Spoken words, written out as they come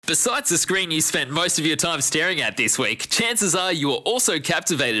Besides the screen you spent most of your time staring at this week, chances are you are also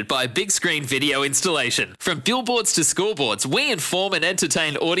captivated by a big screen video installation. From billboards to scoreboards, we inform and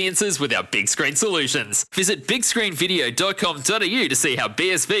entertain audiences with our big screen solutions. Visit bigscreenvideo.com.au to see how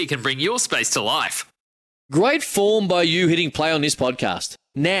BSV can bring your space to life. Great form by you hitting play on this podcast.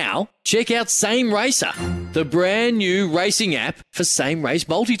 Now, check out Same Racer, the brand new racing app for same race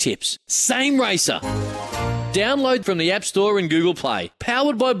multi-tips. Same Racer. Download from the App Store and Google Play.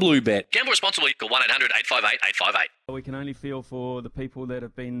 Powered by Bluebet. Gamble responsibly. Call 1-800-858-858. We can only feel for the people that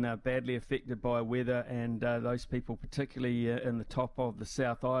have been badly affected by weather and those people particularly in the top of the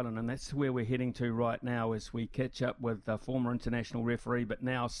South Island, and that's where we're heading to right now as we catch up with former international referee but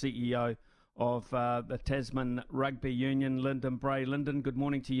now CEO of the Tasman Rugby Union, Lyndon Bray. Lyndon, good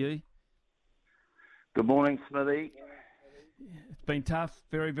morning to you. Good morning, Smithy. It's been tough,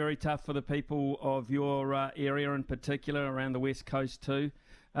 very, very tough for the people of your area in particular, around the West Coast too.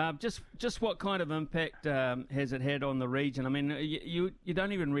 Just what kind of impact has it had on the region? I mean, you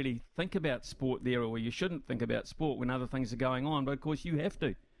don't even really think about sport there, or you shouldn't think about sport when other things are going on, but of course you have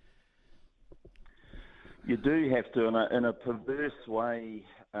to. You do have to, in a perverse way.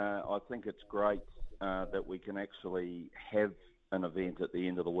 I think it's great that we can actually have an event at the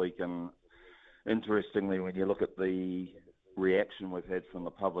end of the week. And interestingly, when you look at the reaction we've had from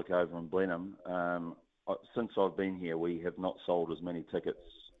the public over in Blenheim, since I've been here, we have not sold as many tickets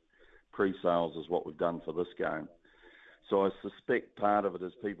pre-sales as what we've done for this game. So I suspect part of it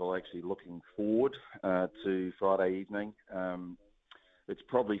is people actually looking forward to Friday evening. It's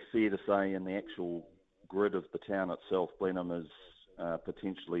probably fair to say in the actual grid of the town itself, Blenheim is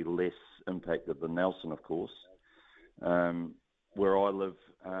potentially less impacted than Nelson, of course. Where I live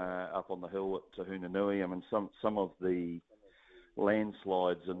up on the hill at Tahunanui, I mean, some of the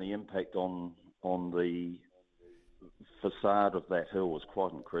landslides and the impact on the facade of that hill was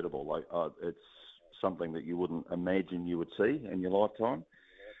quite incredible. Like it's something that you wouldn't imagine you would see in your lifetime.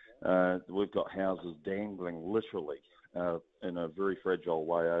 We've got houses dangling literally in a very fragile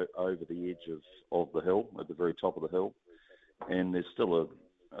way over the edge of the hill, at the very top of the hill. And there's still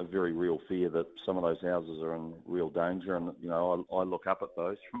a very real fear that some of those houses are in real danger. And, you know, I look up at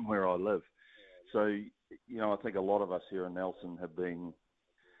those from where I live. So, you know, I think a lot of us here in Nelson have been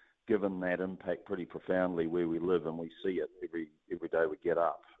given that impact pretty profoundly where we live, and we see it every day we get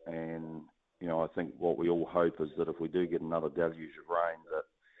up. And, you know, I think what we all hope is that if we do get another deluge of rain, that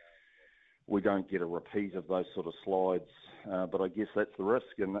we don't get a repeat of those sort of slides. But I guess that's the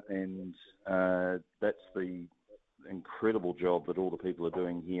risk, and that's the incredible job that all the people are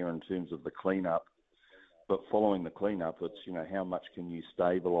doing here in terms of the cleanup. But following the cleanup, it's, you know, how much can you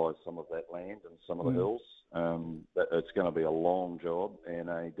stabilise some of that land and some of the hills? It's going to be a long job and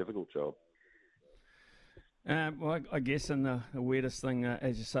a difficult job. Well, I guess in the weirdest thing,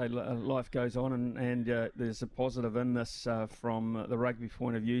 as you say, life goes on, and there's a positive in this from the rugby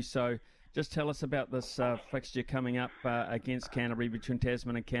point of view. So just tell us about this fixture coming up against Canterbury, between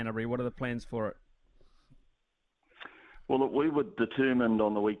Tasman and Canterbury. What are the plans for it? Well, look, we were determined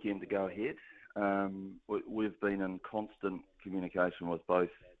on the weekend to go ahead. We've been in constant communication with both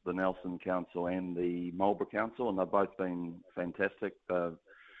the Nelson Council and the Marlborough Council, and they've both been fantastic. The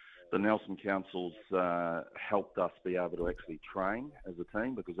Nelson Council's helped us be able to actually train as a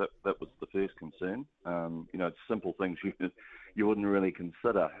team, because that was the first concern. You know, it's simple things you wouldn't really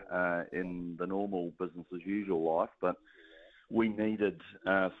consider in the normal business as usual life, but we needed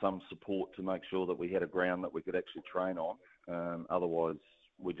some support to make sure that we had a ground that we could actually train on. Otherwise,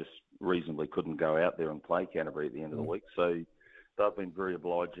 we just reasonably couldn't go out there and play Canterbury at the end of the week. So they've been very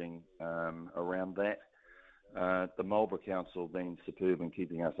obliging around that. The Marlborough Council have been superb in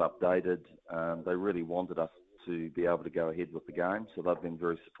keeping us updated. They really wanted us to be able to go ahead with the game, so they've been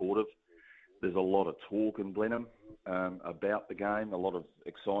very supportive. There's a lot of talk in Blenheim about the game, a lot of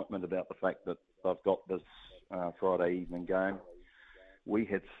excitement about the fact that they've got this Friday evening game. We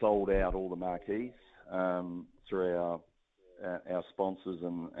had sold out all the marquees through our sponsors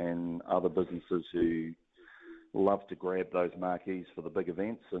and other businesses who love to grab those marquees for the big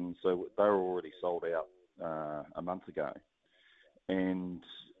events, and so they were already sold out a month ago. And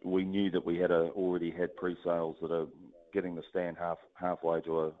we knew that we had already had pre-sales that are getting the stand halfway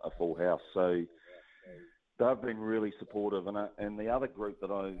to a full house. So they've been really supportive. And the other group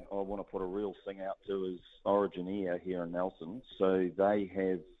that I want to put a real thing out to is Origin Air here in Nelson. So they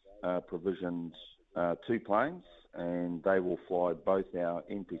have provisioned 2 planes, and they will fly both our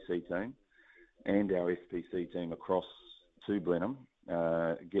NPC team and our FPC team across to Blenheim,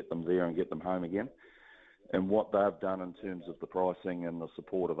 get them there and get them home again. And what they've done in terms of the pricing and the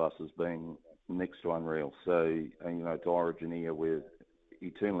support of us has been next to unreal. So, you know, to Origin Air, we're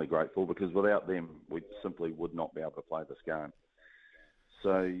eternally grateful, because without them, we simply would not be able to play this game.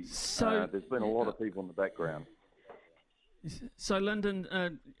 So there's been a lot of people in the background. So Lyndon,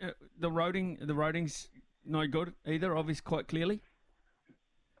 the roading's no good either, obviously, quite clearly.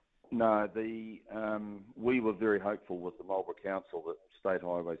 No, we were very hopeful with the Marlborough Council that State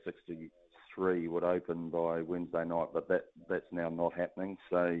Highway 63 would open by Wednesday night, but that's now not happening.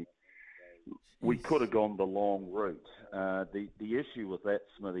 So we could have gone the long route. The issue with that,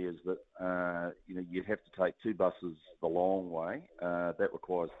 Smithy, is that you'd have to take 2 buses the long way. That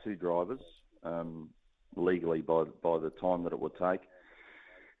requires 2 drivers legally by the time that it would take.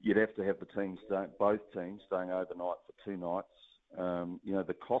 You'd have to have both teams staying overnight for 2 nights.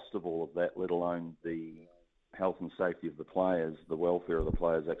 The cost of all of that, let alone the health and safety of the players, the welfare of the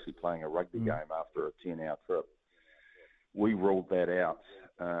players actually playing a rugby game after a 10-hour trip. We ruled that out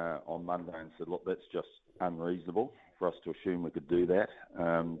on Monday and said, look, that's just unreasonable for us to assume we could do that.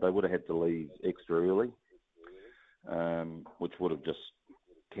 They would have had to leave extra early, which would have just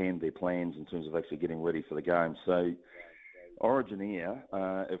canned their plans in terms of actually getting ready for the game. So Origin Air,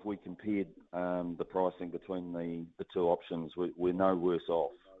 if we compared the pricing between the 2 options, we're no worse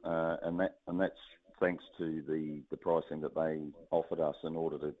off, and that's thanks to the pricing that they offered us in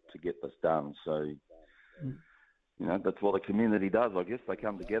order to get this done. So, that's what the community does, I guess. They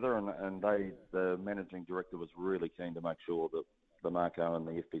come together, and the managing director was really keen to make sure that the Marco and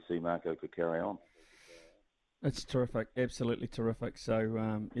the FPC Marco could carry on. It's terrific, absolutely terrific.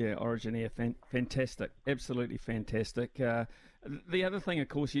 So, Origin Air, fantastic, absolutely fantastic. The other thing, of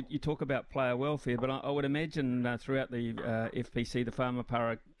course, you talk about player welfare, but I would imagine throughout the FPC, the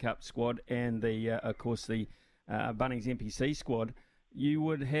Whamapara Cup squad, and of course, the Bunnings NPC squad, you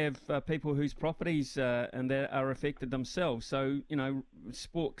would have people whose properties and that are affected themselves. So,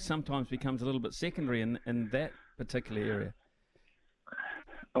 sport sometimes becomes a little bit secondary in that particular area.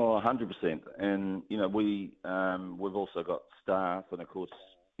 Oh, 100%. And, we've also got staff, and of course,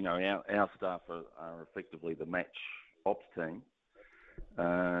 our staff are effectively the match ops team.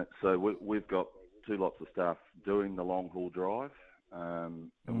 So we've got 2 lots of staff doing the long haul drive,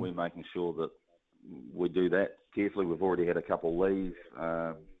 and we're making sure that we do that carefully. We've already had a couple leave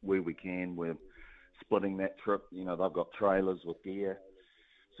where we can. We're splitting that trip. They've got trailers with gear.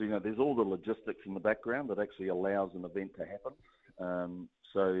 So, there's all the logistics in the background that actually allows an event to happen.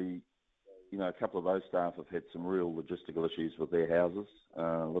 So, a couple of those staff have had some real logistical issues with their houses,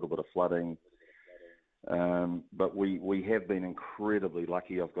 a little bit of flooding. But we have been incredibly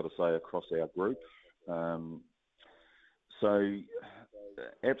lucky, I've got to say, across our group. So,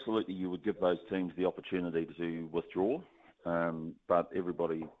 absolutely, you would give those teams the opportunity to withdraw. But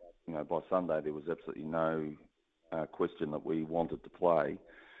everybody, by Sunday, there was absolutely no question that we wanted to play.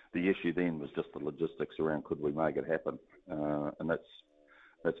 The issue then was just the logistics around could we make it happen, and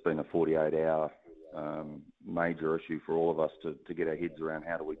that's been a 48-hour major issue for all of us to get our heads around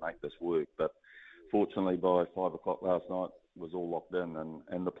how do we make this work. But fortunately, by 5 o'clock last night, it was all locked in,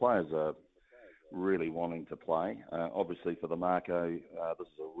 and the players are really wanting to play. Obviously, for the Marco, this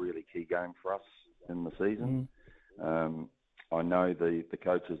is a really key game for us in the season. I know the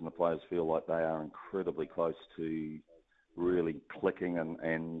coaches and the players feel like they are incredibly close to really clicking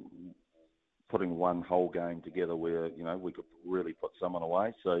and putting one whole game together where, we could really put someone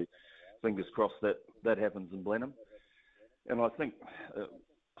away. So fingers crossed that happens in Blenheim. And I think,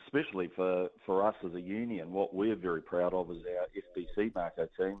 especially for us as a union, what we're very proud of is our FPC Marco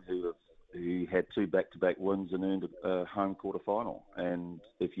team who had 2 back-to-back wins and earned a home quarter-final. And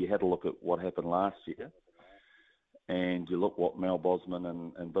if you had a look at what happened last year and you look what Mel Bosman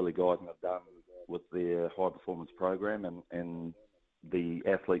and Billy Guyton have done with their high-performance program and the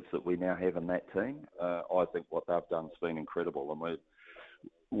athletes that we now have in that team, I think what they've done has been incredible. And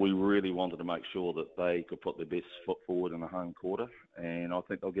we really wanted to make sure that they could put their best foot forward in the home quarter, and I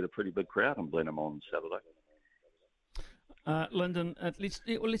think they'll get a pretty big crowd in Blenheim on Saturday. Lyndon,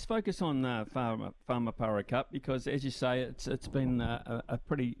 let's focus on Whamapara Cup because, as you say, it's been a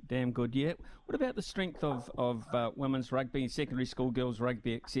pretty damn good year. What about the strength of women's rugby, secondary school girls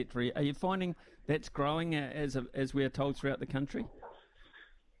rugby, etc.? Are you finding that's growing as we are told throughout the country?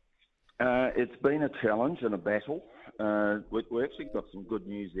 It's been a challenge and a battle. We actually got some good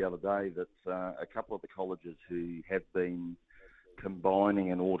news the other day that a couple of the colleges who have been combining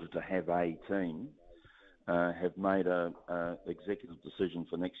in order to have a team have made a executive decision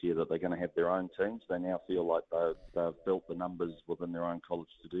for next year that they're going to have their own teams. They now feel like they've built the numbers within their own college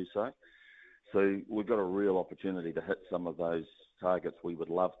to do so. So we've got a real opportunity to hit some of those targets we would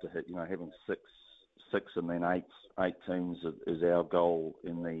love to hit. Having six and then eight teams is our goal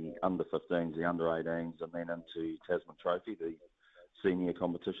in the under 15s, the under 18s, and then into Tasman Trophy, the senior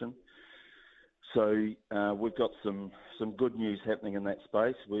competition. So we've got some good news happening in that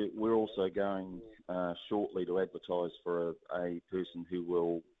space. We're also going shortly to advertise for a person who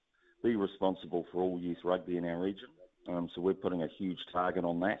will be responsible for all youth rugby in our region. So we're putting a huge target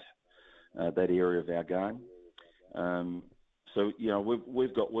on that area of our game. So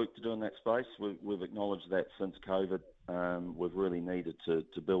we've got work to do in that space. We've acknowledged that since COVID, we've really needed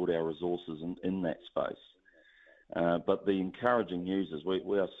to build our resources in that space. But the encouraging news is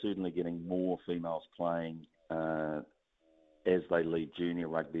we are certainly getting more females playing as they leave junior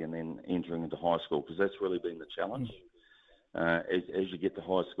rugby and then entering into high school, because that's really been the challenge. As you get to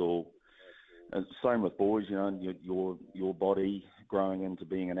high school, and same with boys, your body growing into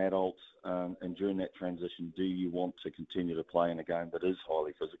being an adult, and during that transition, do you want to continue to play in a game that is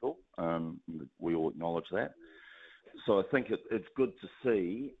highly physical? We all acknowledge that. So I think it's good to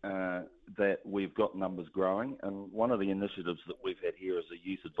see that we've got numbers growing. And one of the initiatives that we've had here is a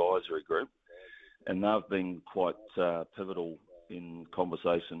youth advisory group, and they've been quite pivotal in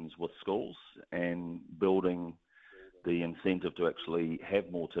conversations with schools and building the incentive to actually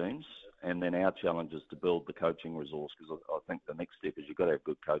have more teams. And then our challenge is to build the coaching resource, because I think the next step is you've got to have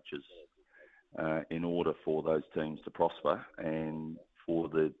good coaches in order for those teams to prosper and for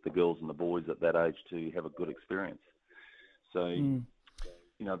the girls and the boys at that age to have a good experience. So,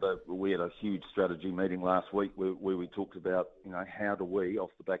 we had a huge strategy meeting last week where we talked about, how do we,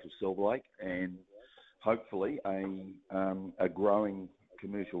 off the back of Silver Lake, and hopefully a growing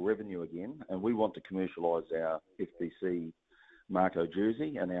commercial revenue again, and we want to commercialise our FBC Marco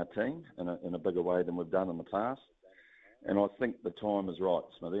jersey and our team in a bigger way than we've done in the past. And I think the time is right,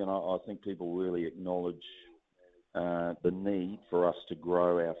 Smithy, and I think people really acknowledge the need for us to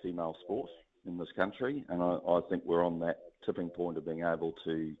grow our female sport in this country, and I think we're on that tipping point of being able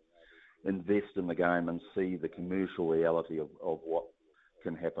to invest in the game and see the commercial reality of what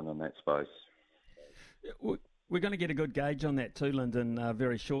can happen in that space. We're going to get a good gauge on that too, Lyndon,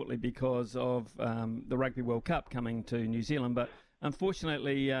 very shortly, because of the Rugby World Cup coming to New Zealand. But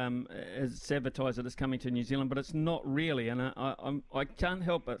unfortunately, it's advertised that it's coming to New Zealand, but it's not really. And I can't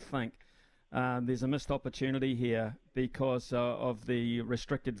help but think there's a missed opportunity here because of the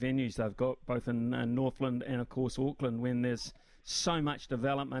restricted venues they've got, both in Northland and, of course, Auckland, when there's so much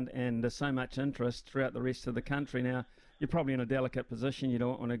development and there's so much interest throughout the rest of the country. Now, you're probably in a delicate position. You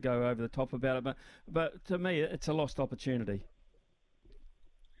don't want to go over the top about it, but to me, it's a lost opportunity.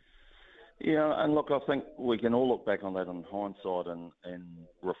 Yeah, and look, I think we can all look back on that in hindsight and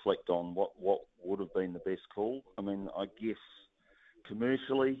reflect on what would have been the best call. I mean, I guess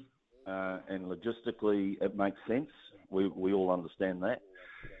commercially and logistically, it makes sense. We all understand that.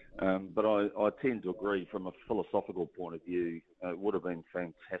 But I tend to agree from a philosophical point of view. It would have been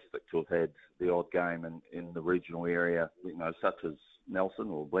fantastic to have had the odd game in the regional area, such as Nelson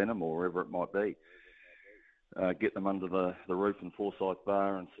or Blenheim or wherever it might be. Get them under the roof in Forsyth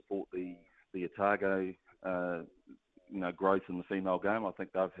Bar and support the Otago, growth in the female game. I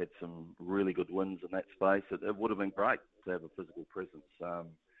think they've had some really good wins in that space. It would have been great to have a physical presence.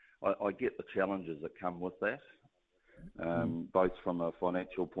 I get the challenges that come with that. Both from a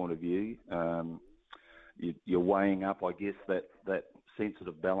financial point of view, you're weighing up, I guess, that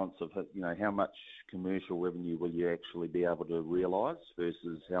sensitive balance of, how much commercial revenue will you actually be able to realise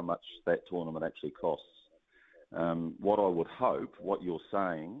versus how much that tournament actually costs. What I would hope, what you're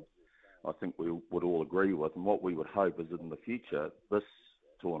saying, I think we would all agree with, and what we would hope is that in the future, this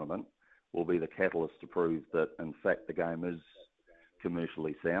tournament will be the catalyst to prove that, in fact, the game is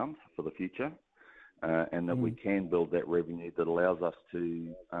commercially sound for the future. And that we can build that revenue that allows us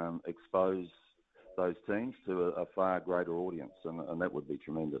to expose those teams to a far greater audience, and that would be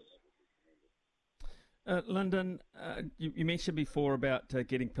tremendous. Lyndon, you mentioned before about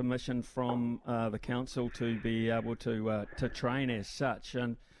getting permission from the council to be able to train as such,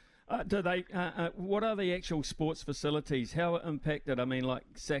 and do they? What are the actual sports facilities? How impacted? I mean, like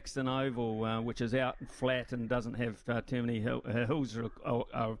Saxton Oval, which is out and flat and doesn't have too many hills,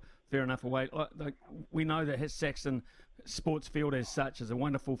 are fair enough away. We know that Saxton Sports Field as such is a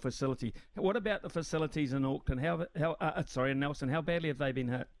wonderful facility. What about the facilities in Auckland? In Nelson, how badly have they been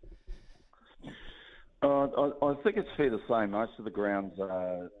hit? I think it's fair to say most of the grounds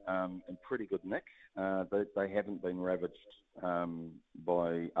are in pretty good nick. They haven't been ravaged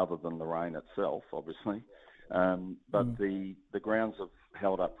by other than the rain itself, obviously. But the grounds have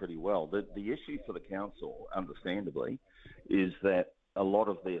held up pretty well. The issue for the council, understandably, is that a lot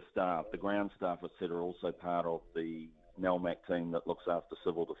of their staff, the ground staff, etc., are also part of the NELMAC team that looks after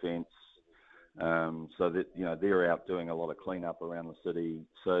civil defence. So that they're out doing a lot of clean up around the city.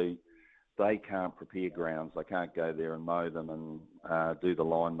 So they can't prepare grounds. They can't go there and mow them and do the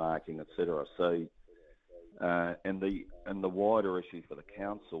line marking, etc. So, and the wider issue for the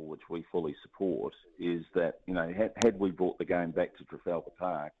council, which we fully support, is that, you know, had we brought the game back to Trafalgar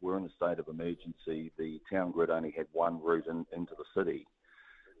Park, we're in a state of emergency. The town grid only had one route into the city.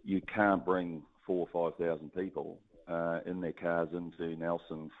 You can't bring 4,000 or 5,000 people in their cars into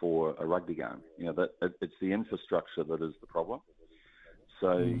Nelson for a rugby game. You know, it's the infrastructure that is the problem.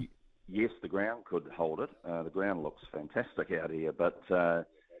 So, yes, the ground could hold it. The ground looks fantastic out here, but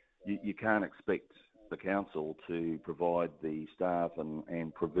you can't expect the council to provide the staff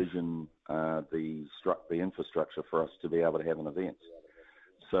and provision the infrastructure for us to be able to have an event.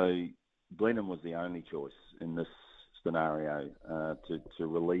 So Blenheim was the only choice in this scenario to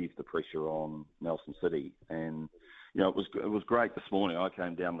relieve the pressure on Nelson City. And, you know, it was great this morning. I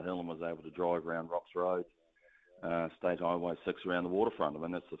came down the hill and was able to drive around Rocks Road, State Highway 6 around the waterfront. I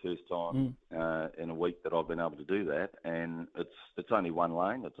mean, that's the first time in a week that I've been able to do that. And it's only one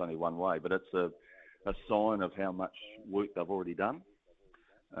lane, it's only one way, but it's a sign of how much work they've already done.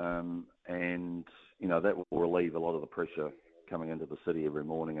 And, you know, that will relieve a lot of the pressure coming into the city every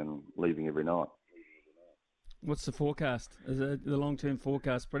morning and leaving every night. What's the forecast? Is the long-term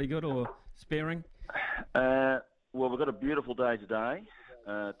forecast pretty good or sparing? Well, we've got a beautiful day today,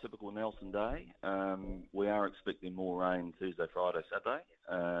 typical Nelson day. We are expecting more rain Tuesday, Friday,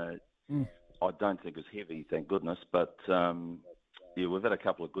 Saturday. I don't think it's heavy, thank goodness, but yeah, we've had a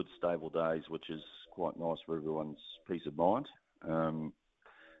couple of good stable days, which is quite nice for everyone's peace of mind.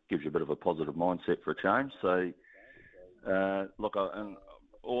 Gives you a bit of a positive mindset for a change. So, look, and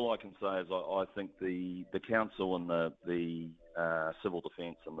all I can say is I think the council and the civil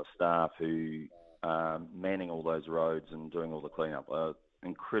defence and the staff who are manning all those roads and doing all the cleanup are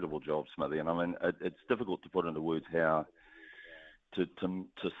incredible job, Smithy. And I mean, it's difficult to put into words how to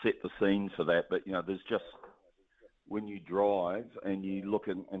set the scene for that. But, you know, there's just, when you drive and you look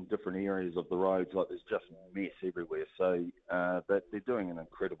in different areas of the roads, like there's just mess everywhere. So they're doing an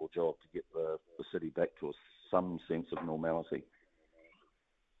incredible job to get the city back to some sense of normality.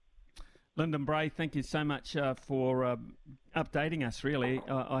 Lyndon Bray, thank you so much for updating us, really.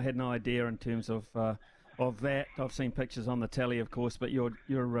 I had no idea in terms of that. I've seen pictures on the telly, of course, but you're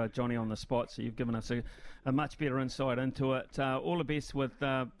Johnny on the spot, so you've given us a much better insight into it. All the best with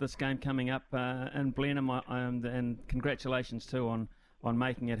this game coming up in Blenheim, and congratulations too on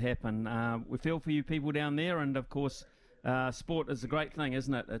making it happen. We feel for you people down there, and of course, sport is a great thing,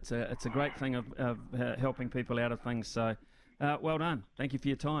 isn't it? It's a great thing of helping people out of things. So, well done. Thank you for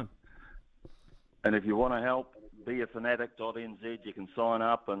your time. And if you want to help, beafanatic.nz, you can sign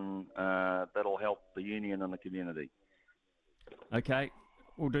up, and that'll help the union and the community. Okay,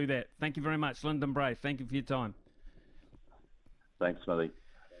 we'll do that. Thank you very much, Lyndon Bray. Thank you for your time. Thanks, Smithy.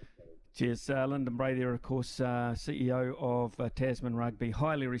 Cheers. Lyndon Bray there, of course, CEO of Tasman Rugby,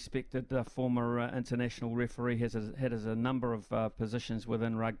 highly respected former international referee, has had a number of positions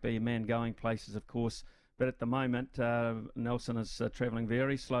within rugby, a man going places, of course. But at the moment, Nelson is travelling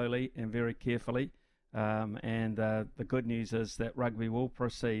very slowly and very carefully. And the good news is that rugby will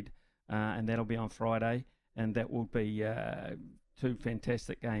proceed, and that'll be on Friday. And that will be two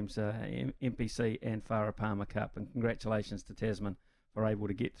fantastic games, MPC and Farah Palmer Cup. And congratulations to Tasman for able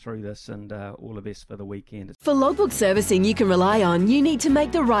to get through this, and all the best for the weekend. For logbook servicing you can rely on, you need to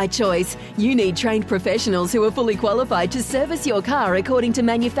make the right choice. You need trained professionals who are fully qualified to service your car according to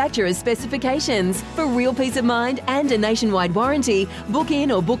manufacturer's specifications. For real peace of mind and a nationwide warranty, book in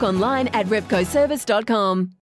or book online at repcoservice.com.